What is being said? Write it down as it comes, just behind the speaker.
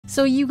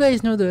So you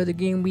guys know the other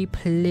game we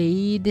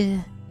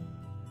played,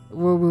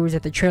 where we was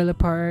at the trailer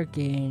park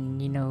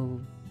and, you know,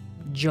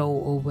 Joe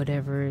or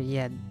whatever,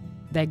 yeah,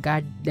 that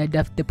guy that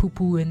left the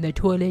poo-poo in the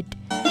toilet.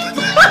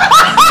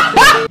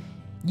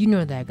 You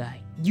know that guy.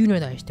 You know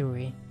that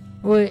story.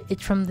 Well,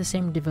 it's from the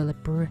same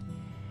developer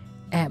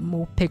at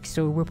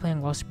MoPixel. We're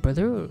playing Lost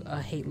Brother.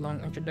 I hate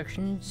long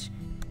introductions.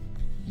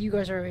 You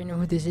guys already know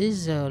who this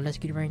is, so let's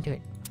get right into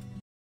it.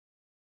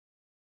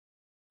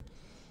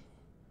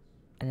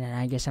 And then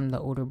I guess I'm the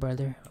older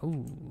brother.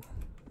 Ooh.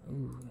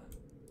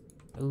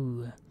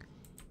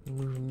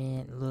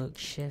 Movement, look,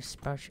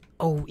 shift, crouch.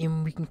 Oh,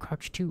 and we can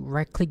crouch too.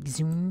 Right click,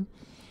 zoom.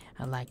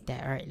 I like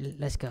that. Alright,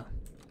 let's go.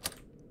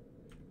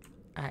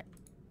 Alright.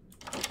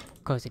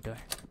 Close the door.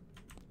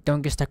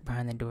 Don't get stuck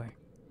behind the door.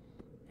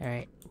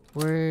 Alright.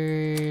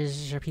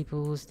 Where's our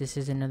peoples? This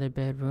is another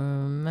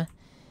bedroom.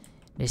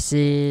 This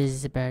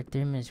is the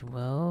bathroom as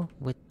well,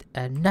 with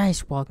a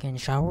nice walk-in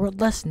shower.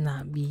 Let's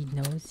not be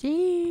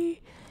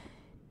nosy.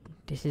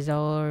 This is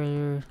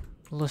our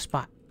little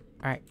spot.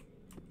 Alright.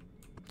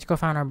 Let's go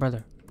find our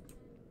brother.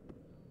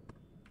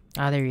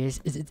 Ah, there he is.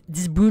 Is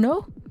this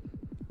Bruno?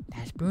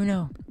 That's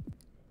Bruno.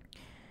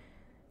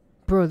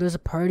 Bro, there's a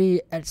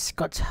party at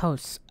Scott's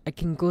house. I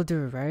can go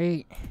there,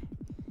 right?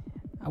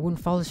 I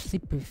wouldn't fall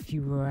asleep if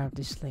you were out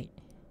this late.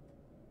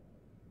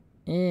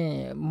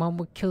 Yeah, Mom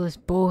would kill us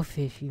both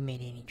if you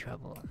made any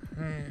trouble.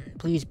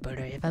 Please,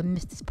 brother, if I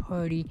miss this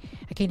party,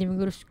 I can't even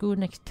go to school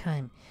next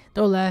time.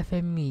 Don't laugh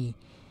at me.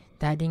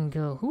 That didn't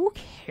go. Who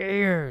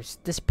cares?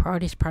 This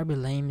party's probably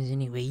lame as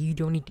anyway. You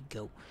don't need to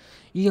go.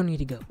 You don't need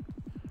to go.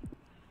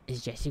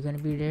 Is Jessie gonna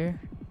be there?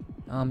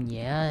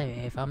 Yeah,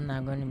 if I'm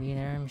not gonna be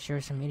there, I'm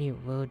sure some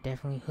idiot will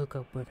definitely hook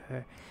up with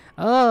her.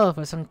 Oh,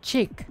 for some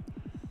chick.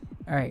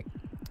 Alright.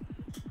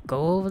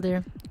 Go over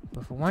there.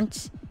 But for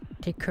once,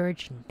 take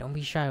courage and don't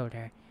be shy with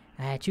her.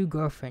 I had 2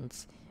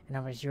 girlfriends, and I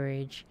was your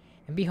age.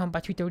 And be home by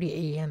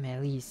 2:30 a.m.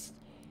 at least.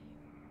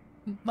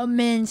 My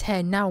man's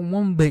had not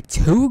 1 but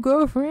 2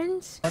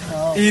 girlfriends?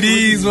 It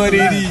is what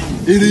it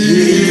is. It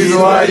is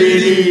what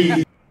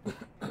it is.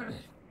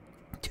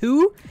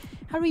 2?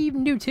 How do we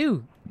even do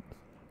 2?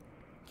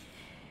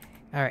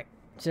 Alright,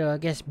 so I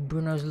guess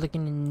Bruno's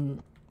looking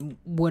in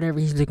whatever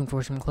he's looking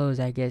for, some clothes,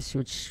 I guess,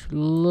 which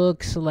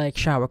looks like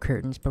shower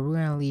curtains, but we're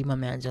gonna leave my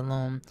man's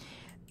alone.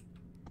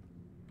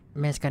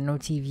 Man's got no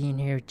TV in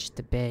here, just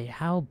a bed.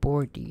 How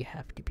bored do you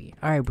have to be?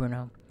 Alright,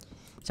 Bruno.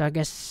 So I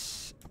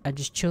guess I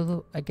just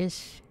chill, I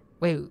guess.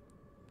 Wait,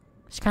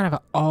 it's kind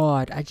of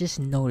odd. I just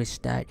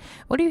noticed that.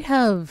 What do you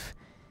have?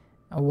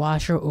 A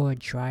washer or a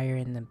dryer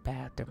in the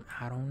bathroom?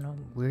 I don't know.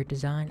 Weird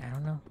design? I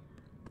don't know.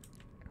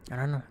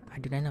 I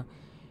do not know.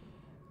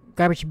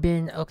 Garbage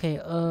bin. Okay,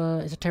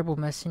 it's a terrible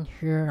mess in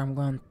here. I'm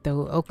going to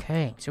throw.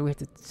 Okay, so we have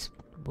to.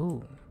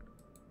 Whoa.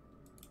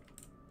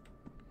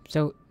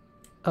 So,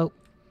 oh.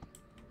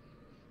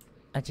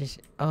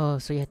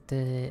 So you have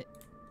to.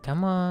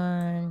 Come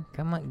on.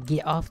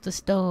 Get off the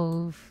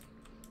stove.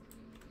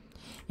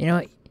 You know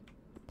what?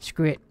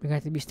 Screw it. We're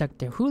going to have to be stuck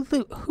there. Who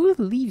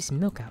leaves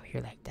milk out here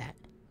like that?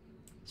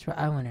 That's what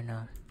I want to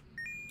know.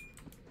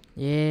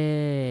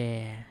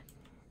 Yeah.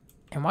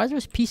 And why is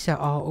there pizza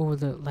all over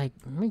the, like,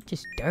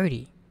 just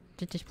dirty?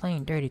 Just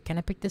plain dirty. Can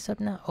I pick this up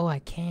now? Oh, I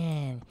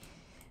can.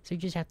 So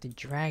you just have to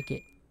drag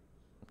it.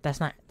 That's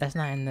not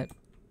in the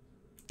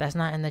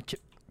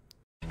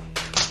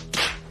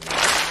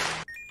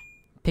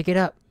pick it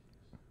up.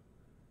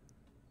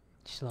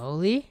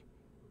 Slowly.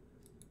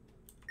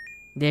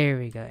 There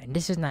we go. And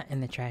this is not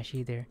in the trash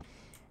either.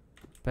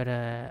 But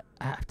I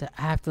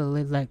have to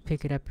like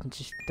pick it up and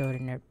just throw it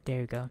in there.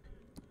 There we go.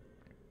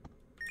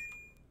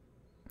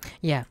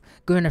 Yeah,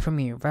 good enough for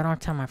me. Right on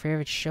time. My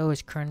favorite show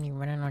is currently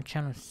running on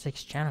channel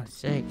 6. Channel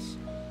 6.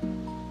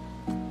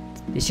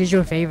 This is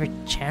your favorite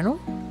channel?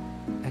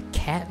 A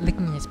cat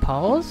licking his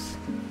paws?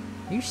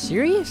 Are you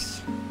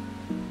serious?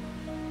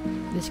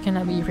 This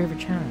cannot be your favorite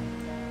channel.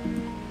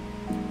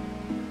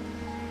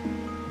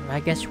 I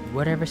guess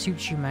whatever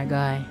suits you, my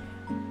guy.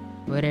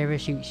 Whatever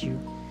suits you.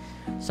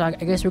 So I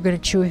guess we're gonna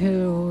chill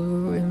here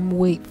and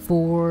wait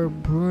for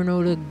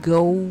Bruno to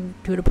go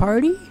to the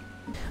party.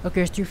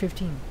 Okay, it's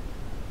 3:15.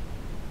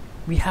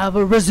 We have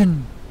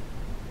arisen.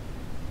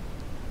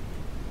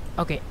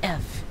 Okay,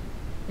 F.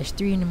 It's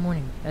 3 in the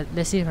morning.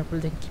 Let's see if our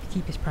brother can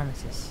keep his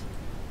promises.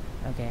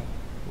 Okay,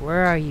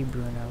 where are you,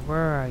 Bruno?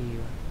 Where are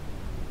you?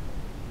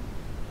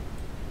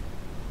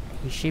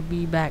 He should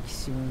be back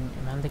soon.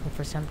 Am I looking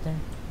for something?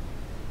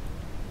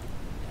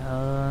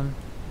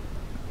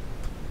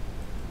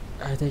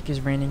 I think it's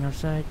raining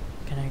outside.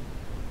 Can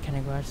I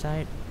go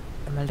outside?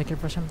 Am I looking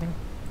for something?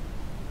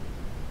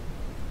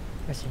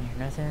 What's in here?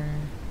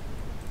 Nothing.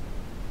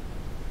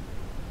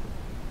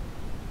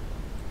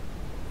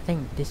 I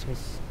think this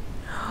was.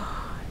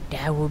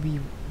 Dad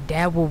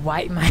will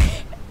wipe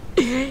my.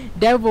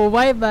 Dad will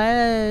wipe my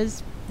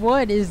ass.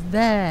 What is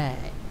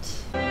that?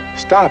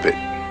 Stop it.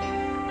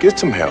 Get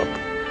some help.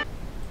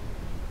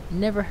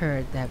 Never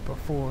heard that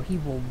before. He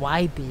will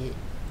wipe it.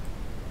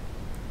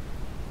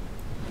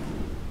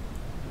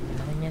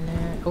 Nothing in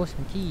there. Oh,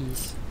 some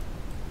keys.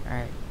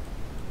 Alright.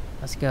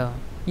 Let's go.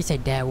 He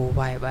said Dad will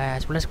wipe my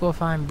ass. Well, let's go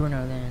find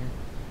Bruno then.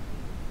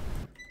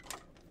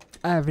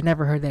 I've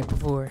never heard that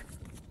before.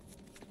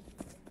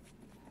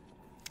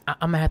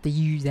 I'm gonna have to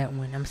use that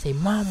one. I'm gonna say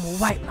Mom will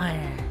wipe my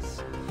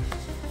ass.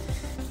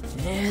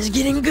 Yeah, it's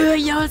getting good,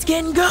 yo. It's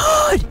getting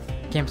good.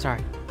 Okay, I'm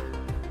sorry.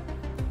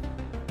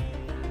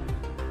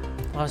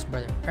 Lost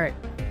brother. Alright.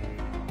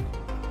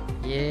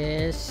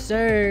 Yes,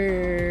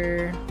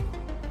 sir.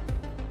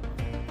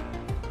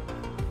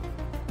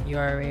 You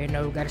already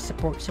know. Gotta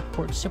support.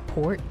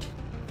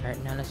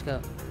 Alright, now let's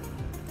go.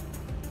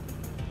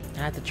 I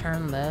have to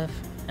turn left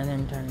and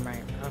then turn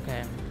right.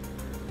 Okay.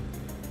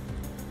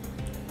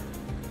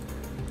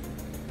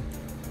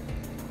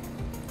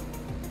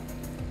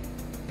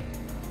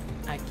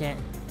 I can't.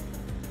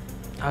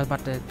 I was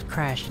about to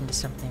crash into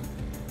something.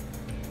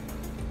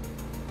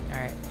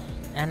 Alright.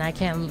 And I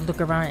can't look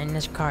around in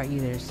this car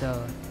either,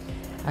 so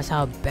that's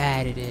how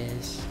bad it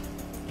is.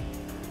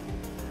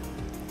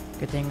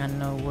 Good thing I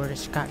know where the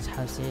Scott's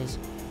house is.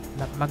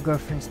 My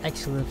girlfriend's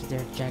ex lives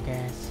there,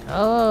 jackass.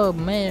 Oh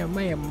man.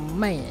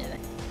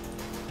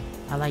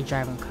 I like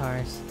driving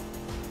cars.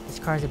 This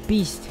car's a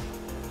beast.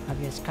 I'll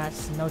be at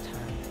Scott's in no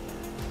time.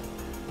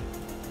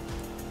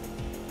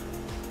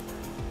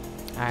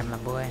 Alright, my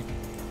boy.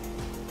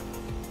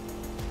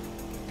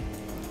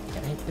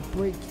 Gotta hit the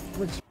brakes.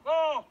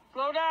 Oh,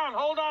 slow down.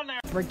 Hold on there.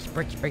 Brakes.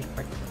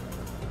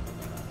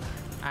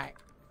 Alright.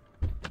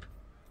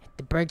 Hit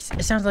the brakes.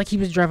 It sounds like he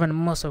was driving a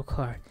muscle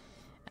car.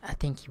 I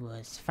think he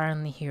was.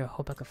 Finally here.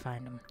 Hope I could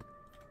find him.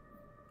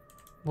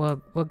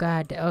 Well,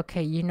 God.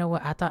 Okay, you know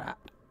what? I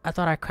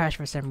thought I crashed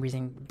for some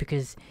reason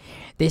because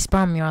they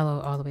spawned me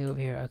all the way over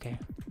here. Okay.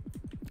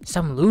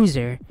 Some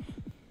loser.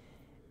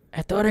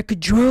 I thought I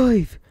could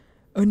drive.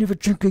 I'll never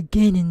drink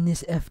again in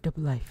this effed up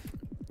life.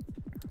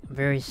 I'm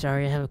very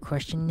sorry. I have a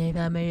question, if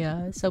I may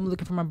ask. I'm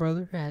looking for my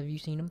brother. Have you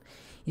seen him?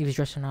 He was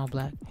dressed in all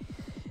black.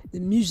 The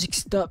music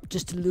stopped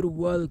just a little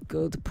while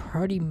ago. The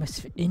party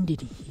must have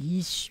ended.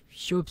 He's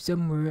show up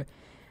somewhere.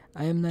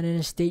 I am not in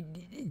a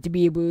state to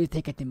be able to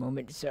think at the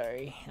moment.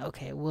 Sorry.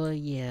 Okay, well,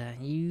 yeah.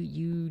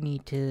 You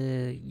need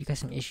to... You got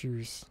some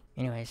issues.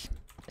 Anyways,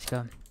 let's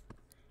go.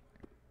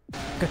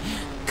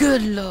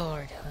 Good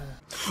lord.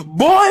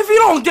 Boy, if you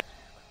don't get...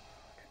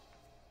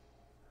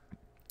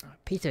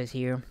 Pizza's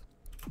here.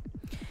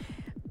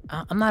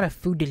 I'm not a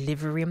food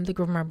delivery. I'm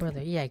looking for my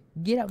brother. Yeah,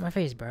 get out my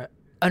face, bro.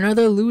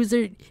 Another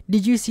loser?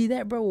 Did you see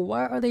that, bro?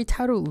 Why are they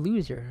titled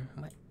loser?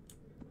 What?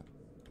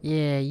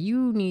 Yeah,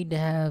 you need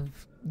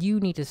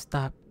to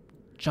stop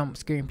jump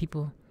scaring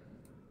people.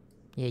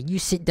 Yeah, you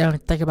sit down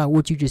and think about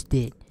what you just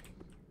did.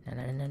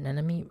 And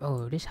let me...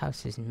 Oh, this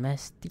house is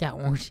messed. You got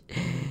orange.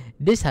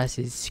 This house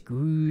is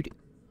screwed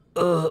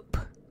up.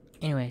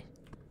 Anyway,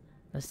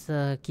 let's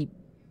keep...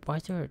 Why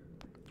is there...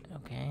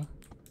 Okay.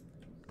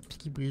 Just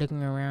keep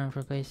looking around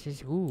for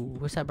places. Ooh,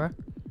 what's up, bro?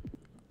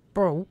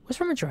 Bro, what's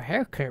wrong with your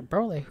haircut,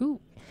 bro? Like,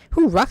 who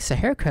rocks a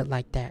haircut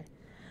like that?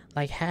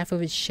 Like, half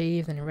of it's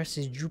shaved and the rest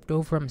is drooped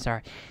over. I'm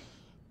sorry.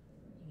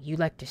 You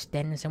like to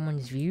stand in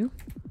someone's view?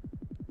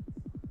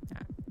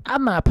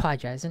 I'm not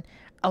apologizing.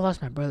 I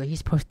lost my brother. He's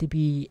supposed to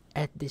be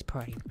at this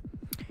party.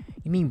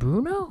 You mean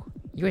Bruno?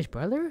 You're his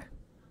brother?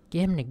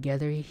 Get him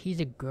together. He's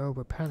a girl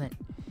repellent.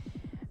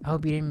 I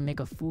hope he didn't make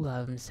a fool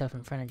out of himself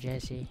in front of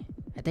Jesse.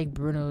 I think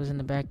Bruno's in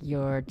the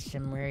backyard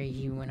somewhere.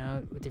 He went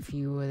out with a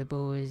few other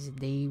boys.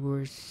 They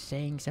were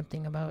saying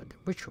something about the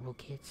ritual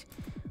kids.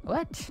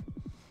 What?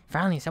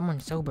 Finally, someone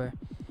sober.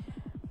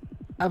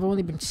 I've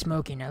only been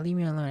smoking. Now leave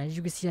me alone. As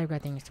you can see, I've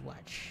got things to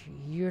watch.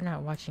 You're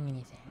not watching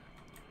anything.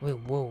 Wait,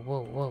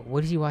 whoa.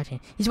 What is he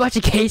watching? He's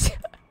watching Queso.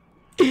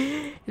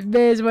 This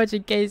man's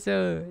watching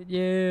Queso.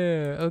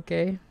 Yeah,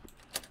 okay.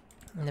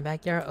 In the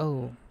backyard?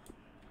 Oh.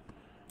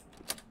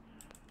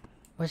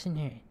 What's in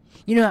here?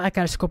 You know, I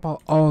gotta scope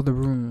out all the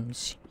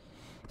rooms,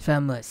 if I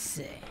must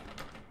say.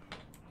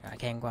 I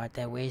can't go out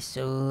that way,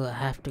 so I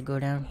have to go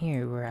down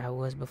here where I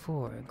was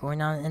before. Going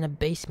down in a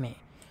basement.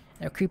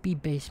 A creepy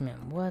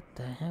basement. What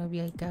the hell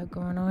we got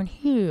going on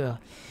here?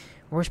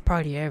 Worst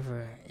party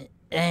ever.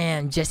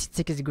 And Jesse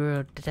took his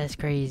girl. That's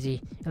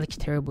crazy. It looks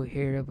terrible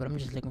here, but I'm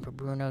just looking for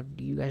Bruno.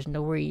 Do you guys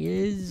know where he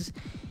is?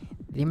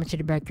 Lead me to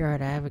the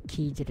backyard. I have a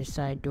key to the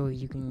side door.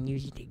 You can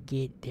use it to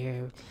get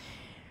there.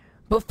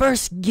 But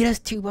first, get us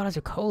 2 bottles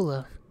of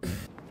cola.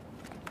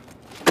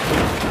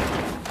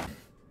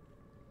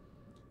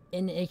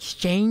 In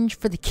exchange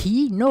for the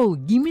key? No,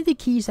 give me the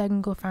key so I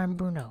can go find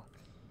Bruno.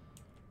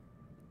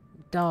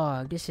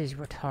 Dog, this is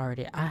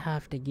retarded. I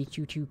have to get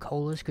you 2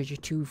 colas because you're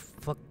too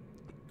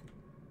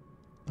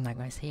I'm not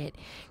gonna say it.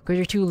 Because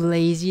you're too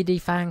lazy to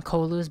find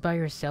colas by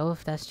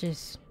yourself. That's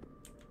just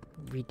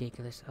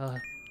ridiculous. Oh,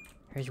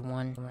 here's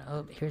one.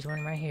 Oh, here's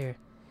one right here.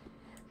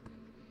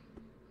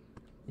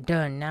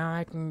 Done. Now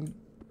I can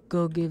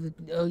go give...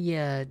 Oh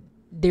yeah,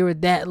 they were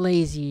that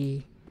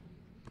lazy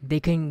they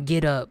couldn't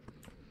get up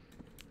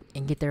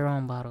and get their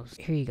own bottles.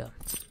 Here you go.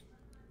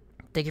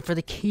 Thank you for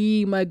the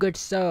key, my good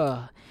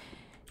sir.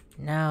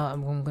 Now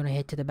I'm gonna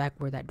head to the back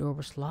where that door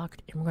was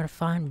locked and we're gonna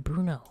find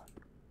Bruno.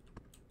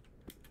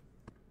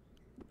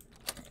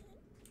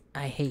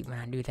 I hate when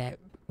I do that.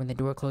 When the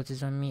door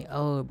closes on me.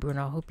 Oh,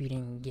 Bruno, I hope you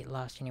didn't get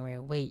lost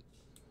anywhere. Wait.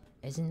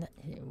 Isn't that...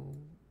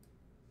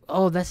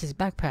 Oh, that's his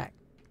backpack.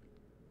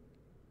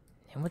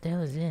 And what the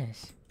hell is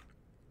this?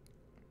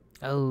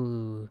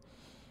 Oh.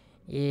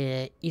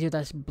 Yeah, either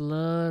that's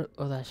blood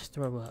or that's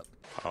throw up.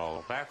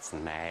 Oh, that's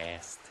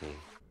nasty.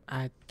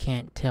 I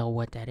can't tell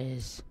what that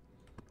is.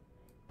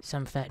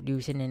 Some fat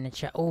dude sitting in the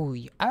chat. Oh,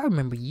 I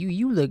remember you.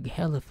 You look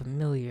hella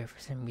familiar for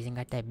some reason.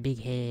 Got that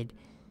big head.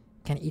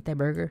 Can I eat that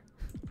burger?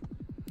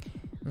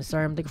 I'm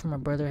sorry, I'm looking for my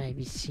brother. Have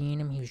you seen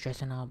him? He was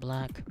dressed in all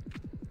black.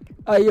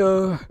 I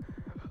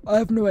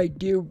have no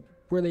idea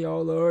where they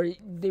all are.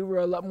 There were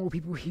a lot more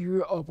people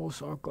here.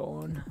 Almost all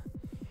gone.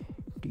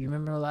 Do you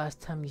remember the last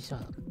time you saw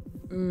them?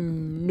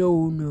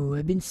 No.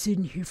 I've been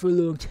sitting here for a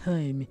long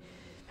time.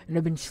 And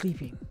I've been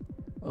sleeping.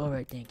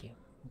 Alright, thank you.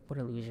 What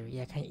a loser.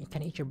 Yeah, can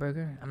I eat your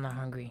burger? I'm not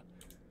hungry.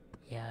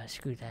 Yeah,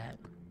 screw that.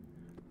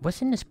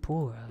 What's in this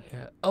pool out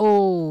here?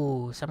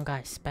 Oh, some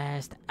guy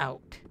spazzed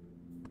out.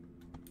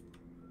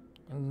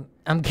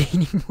 I'm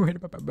getting worried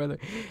about my brother.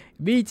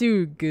 Me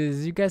too,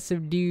 because you got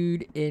some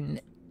dude in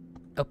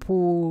a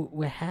pool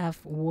with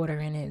half water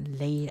in it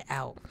laid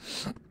out.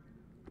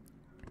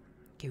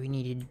 Okay, we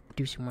need to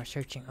do some more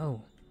searching.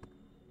 Oh,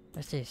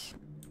 what's this?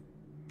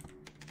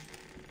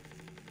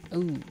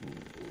 Ooh,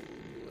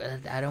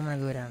 I don't want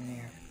to go down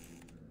there.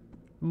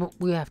 But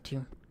we have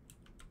to.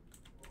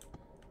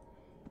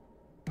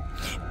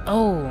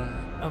 Oh,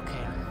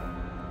 okay.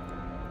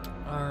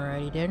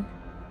 Alrighty then.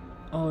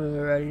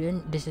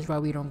 This is why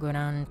we don't go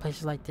down in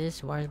places like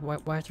this. Why is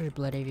there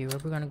blood everywhere?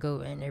 We're gonna go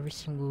in every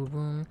single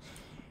room.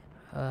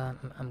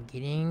 I'm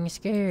getting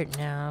scared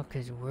now,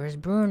 cause where's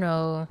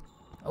Bruno?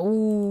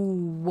 Oh,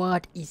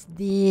 what is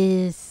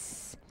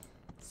this?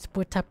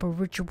 What type of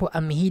ritual?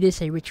 I mean, he did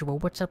say ritual.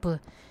 What type of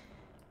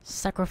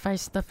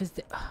sacrifice stuff is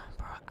this?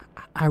 Bro,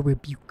 I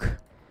rebuke.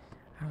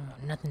 I don't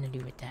want nothing to do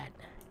with that.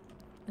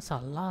 It's a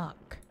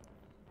lock.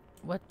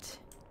 What?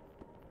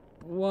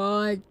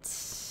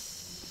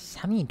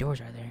 How many doors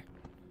are there?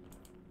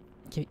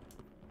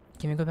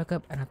 Can we go back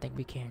up? I don't think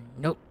we can.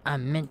 Nope. I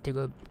meant to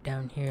go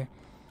down here.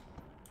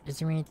 Is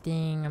there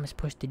anything I'm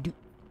supposed to do?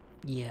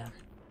 Yeah.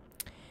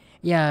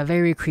 Yeah,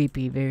 very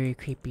creepy. Very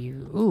creepy.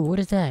 Ooh, what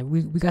is that?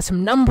 We got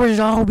some numbers.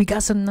 Oh, we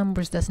got some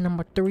numbers. That's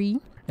number 3.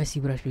 Let's see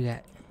what else we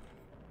got.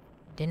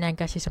 Didn't that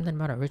guy say something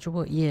about a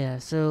ritual? Yeah,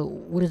 so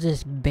what is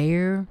this?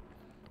 Bear?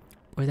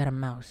 Or is that a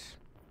mouse?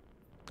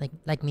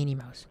 Like Minnie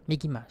Mouse.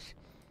 Mickey Mouse.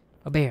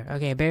 A bear.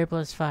 Okay, bear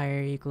plus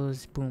fire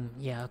equals boom.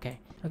 Yeah, okay.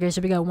 Okay,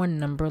 so we got one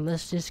number.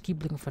 Let's just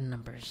keep looking for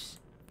numbers.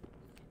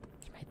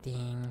 Here's my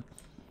thing.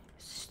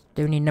 Is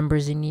there any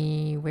numbers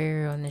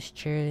anywhere on this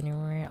chair?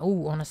 Anywhere?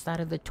 Oh, on the side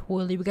of the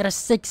toilet. We got a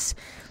 6.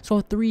 So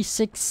 3,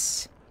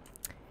 6.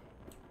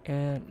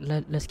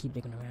 Let's keep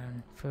looking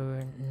around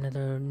for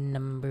another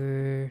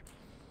number.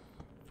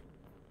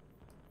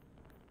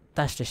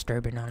 That's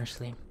disturbing,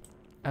 honestly.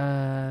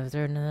 Is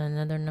there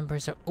another number?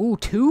 So, oh,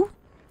 2?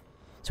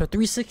 So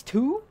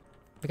 362?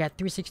 We got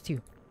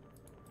 362.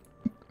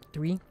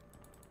 3.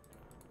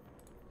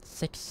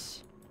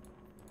 6.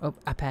 Oh,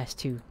 I passed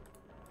 2.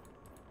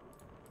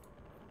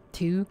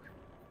 2.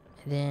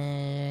 And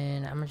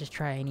then I'm gonna just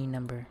try any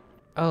number.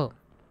 Oh.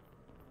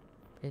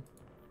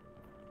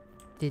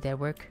 Did that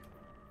work?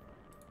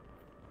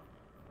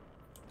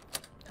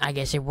 I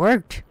guess it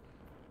worked.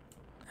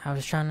 I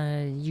was trying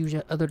to use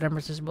other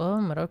numbers as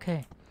well, but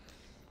okay.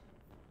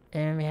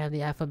 And we have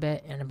the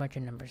alphabet and a bunch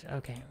of numbers.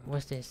 Okay,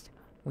 what's this?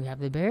 We have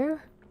the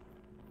bear.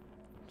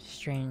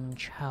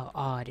 Strange how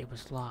odd it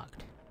was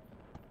locked.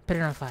 Put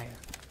it on fire.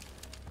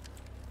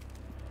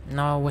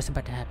 No, what's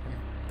about to happen?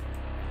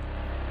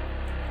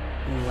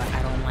 Ooh,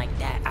 I don't like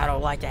that. I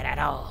don't like that at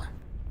all.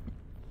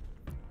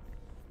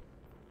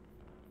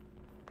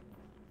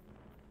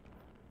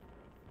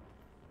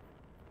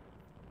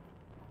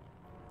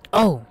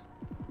 Oh!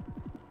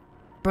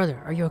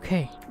 Brother, are you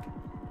okay?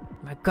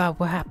 My God,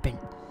 what happened?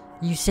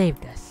 You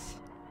saved us.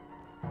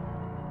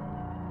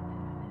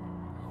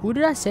 Who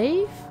did I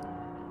save?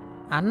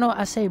 I know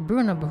I saved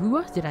Bruno, but who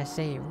else did I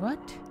save? What?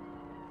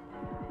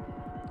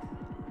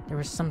 There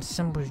were some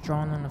symbols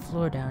drawn on the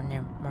floor down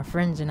there. My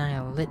friends and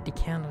I lit the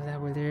candles that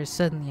were there.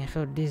 Suddenly I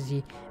felt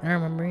dizzy. I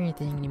don't remember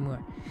anything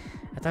anymore.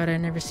 I thought I'd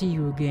never see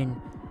you again.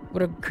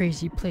 What a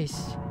crazy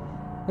place.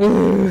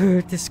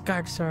 Ugh, the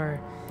Skypes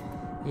are...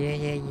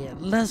 Yeah.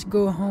 Let's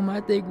go home.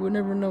 I think we'll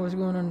never know what's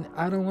going on.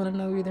 I don't want to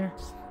know either.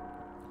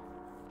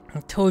 I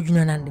told you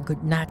not to go.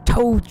 I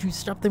told you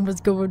something was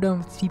going on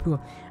with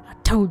people. I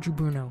told you,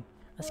 Bruno.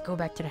 Let's go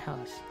back to the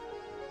house.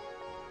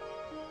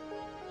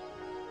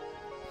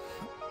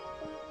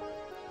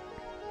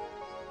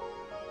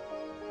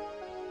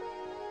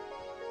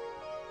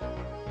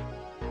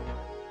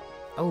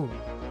 Oh.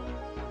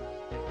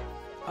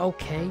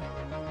 Okay.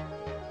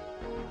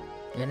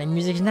 Yeah, the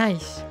music's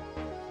nice.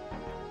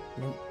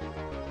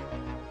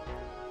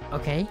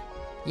 Okay.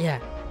 Yeah.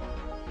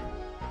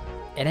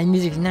 And that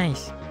music's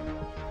nice.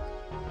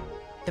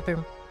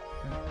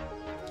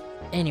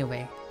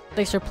 Anyway,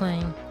 thanks for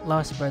playing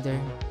Lost Brother.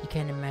 You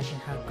can't imagine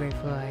how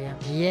grateful I am.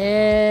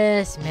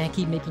 Yes, man,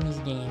 keep making these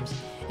games.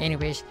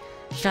 Anyways,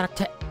 shout out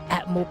to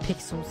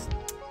 @MoPixels.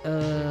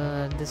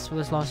 This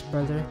was Lost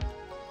Brother.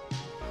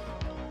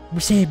 We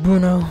say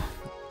Bruno,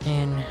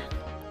 and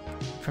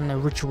from the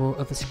Ritual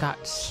of the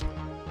Scots.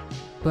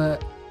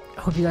 But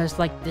I hope you guys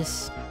like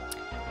this.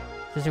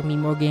 There's gonna be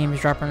more games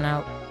dropping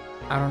out.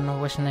 I don't know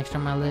what's next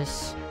on my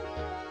list.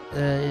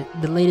 The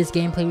latest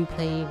gameplay we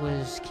played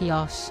was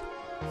Chaos,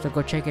 so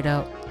go check it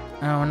out.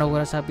 I don't know what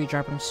else I'll be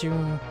dropping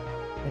soon,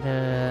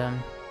 but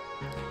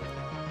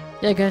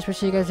yeah, guys, we'll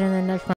see you guys in the next one.